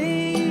fall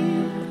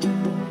asleep,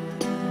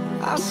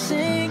 I'll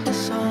sing a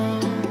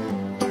song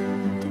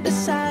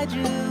beside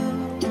you.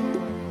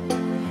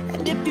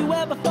 And if you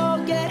ever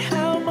forget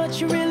how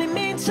much you really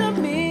mean to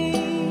me,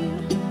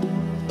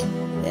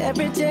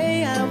 every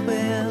day I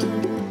will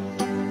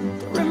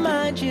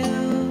remind you.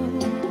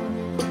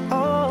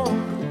 Oh,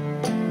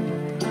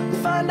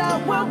 find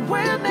out what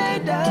we're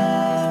made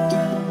of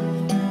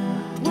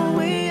when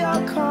we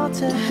are called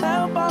to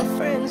help our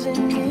friends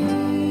in need.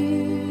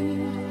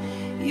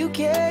 You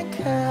can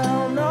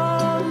count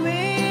on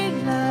me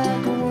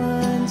like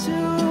 1,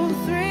 2,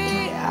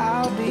 3,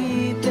 I'll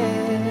be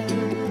there.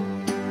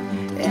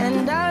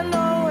 And I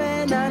know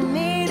when I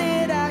need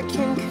it, I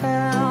can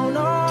count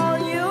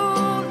on you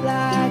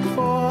like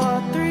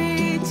 4,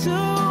 3, 2,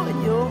 and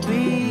you'll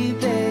be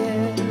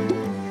there.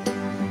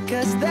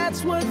 'Cause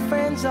that's what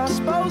friends are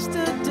supposed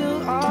to do,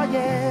 oh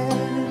yeah.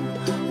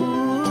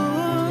 Ooh.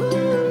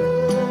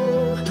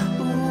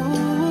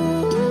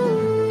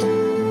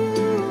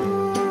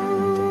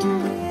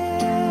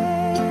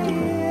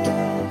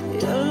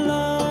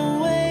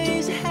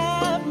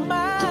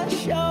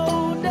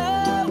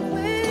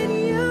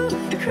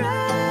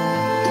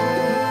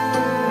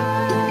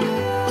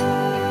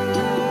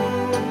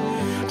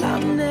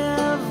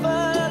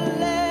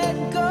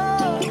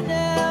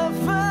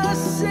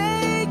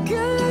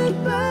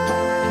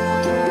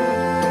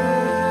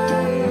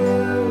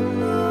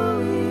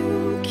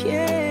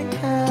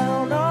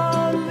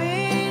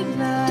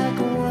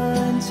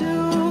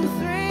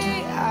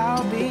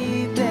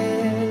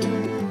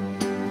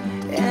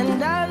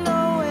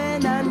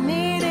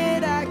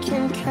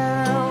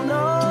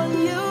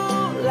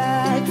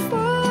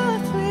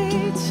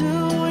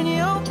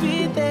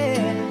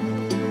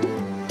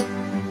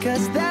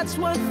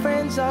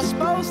 things are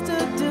supposed to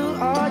do,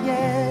 oh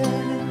yeah.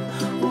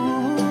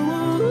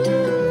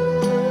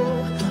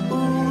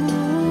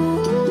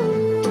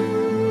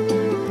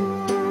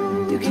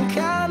 You can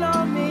count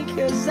on me,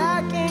 'cause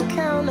I can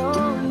count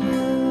on you.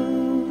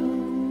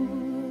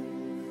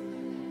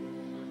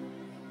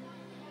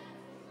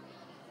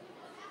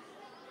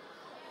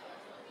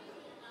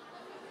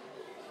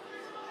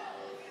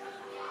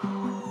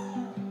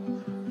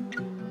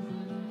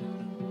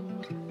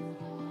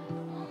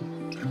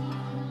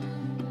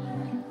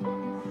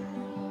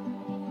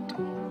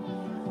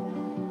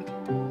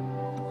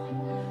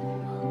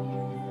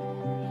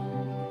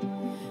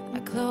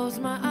 Close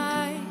my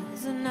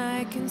eyes and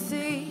I can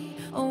see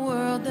a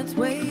world that's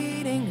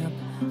waiting up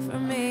for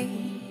me,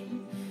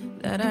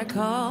 that I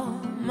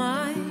call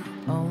my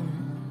own.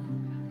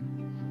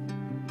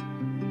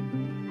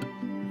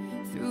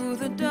 Through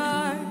the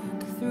dark,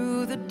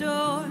 through the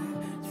door,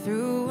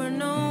 through where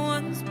no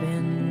one's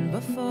been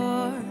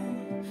before,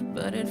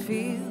 but it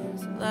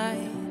feels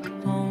like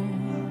home.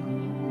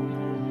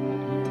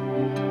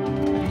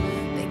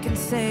 They can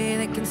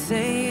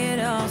say it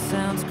all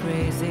sounds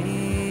crazy.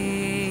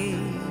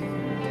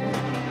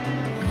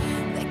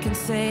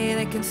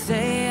 They can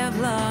say I've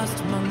lost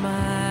my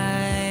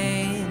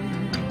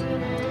mind.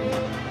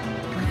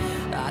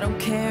 I don't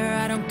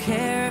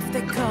care if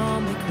they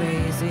call me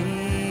crazy.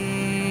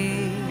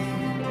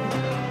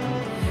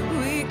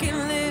 We can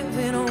live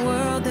in a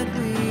world that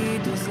we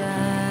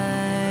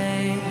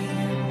design.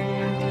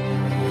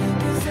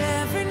 'Cause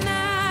every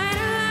night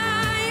I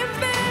lie in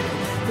bed,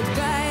 the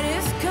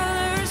brightest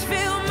colors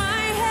fill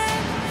my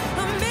head.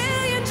 A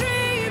million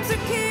dreams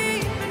are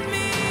keeping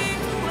me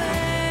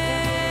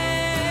awake.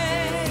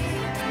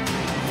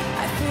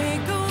 I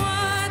think of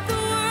what the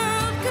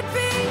world could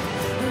be,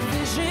 a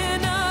vision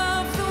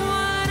of the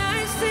one I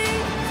see.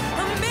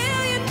 A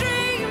million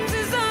dreams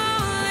is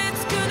all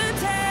it's gonna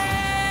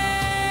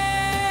take.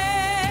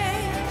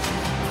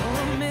 Oh,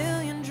 a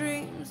million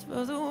dreams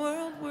for the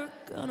world we're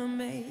gonna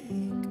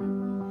make.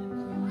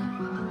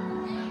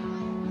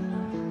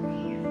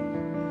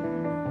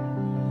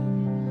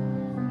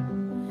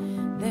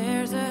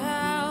 There's a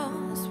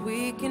house we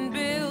can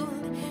build,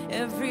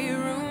 every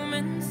room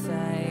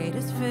inside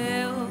is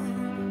filled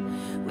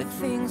with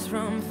things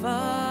from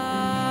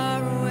far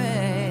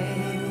away.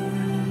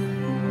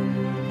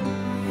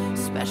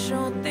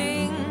 Special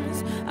things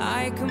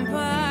I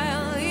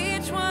compile,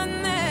 each one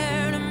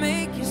there to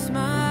make you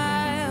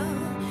smile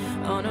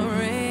on a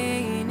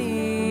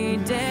rainy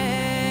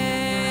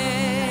day.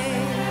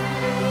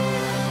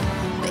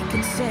 They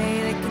can say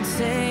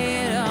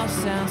it all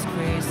sounds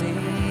crazy.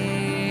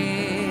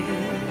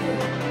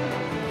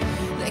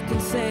 They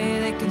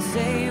can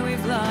say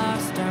we've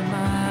lost our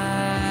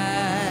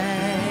minds.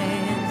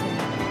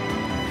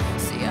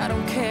 See, I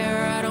don't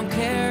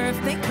care if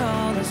they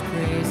call us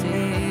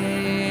crazy.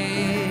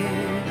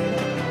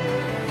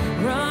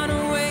 Run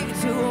away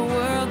to a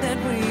world that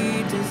we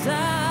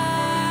design.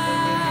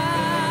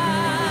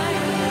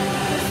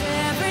 'Cause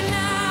every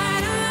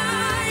night I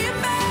lie in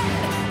bed,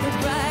 the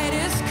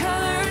brightest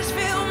colors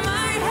fill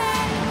my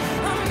head.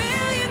 A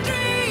million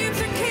dreams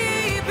are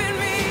keeping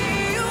me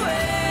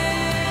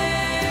awake.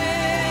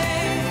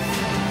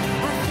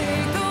 I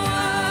think of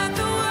what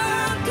the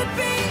world could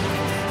be,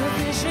 a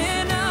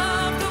vision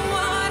of the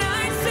one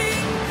I see.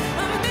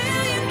 A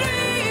million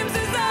dreams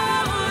is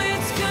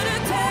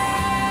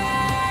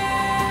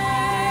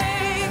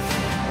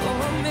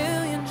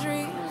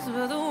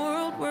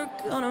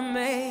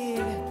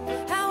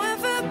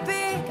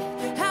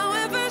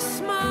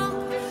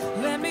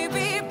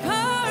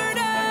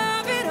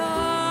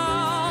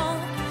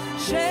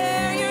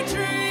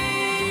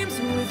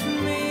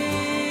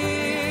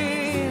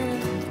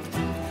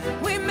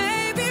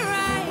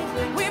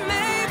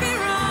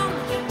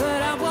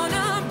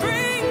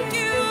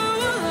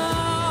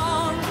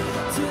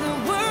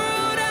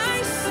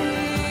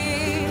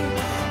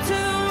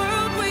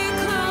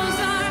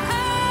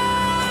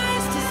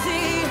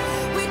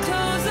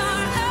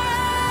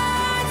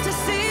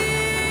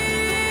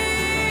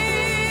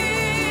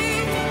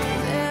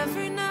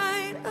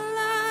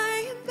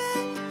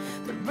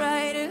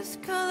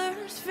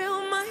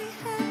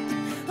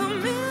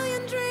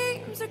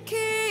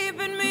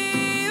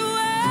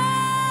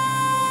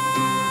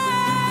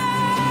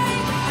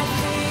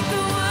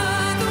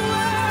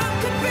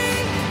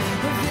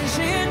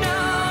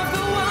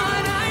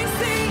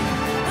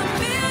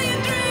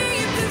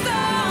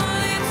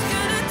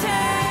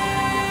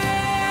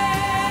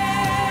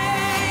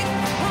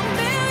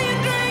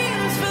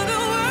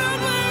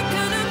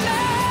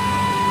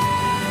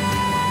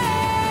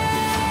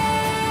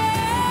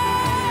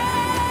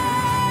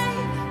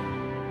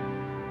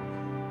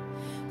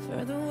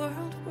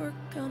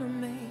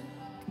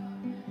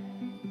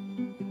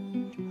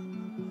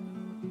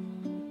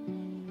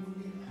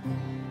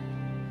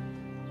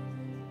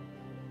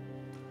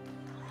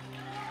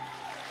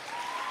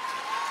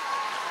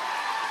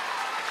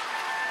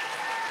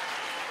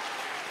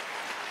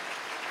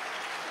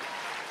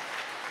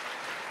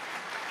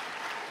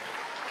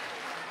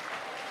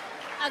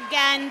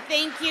Again,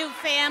 thank you,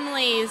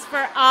 families,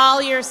 for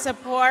all your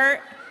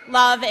support,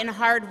 love, and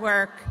hard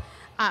work.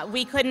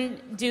 We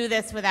couldn't do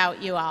this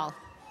without you all.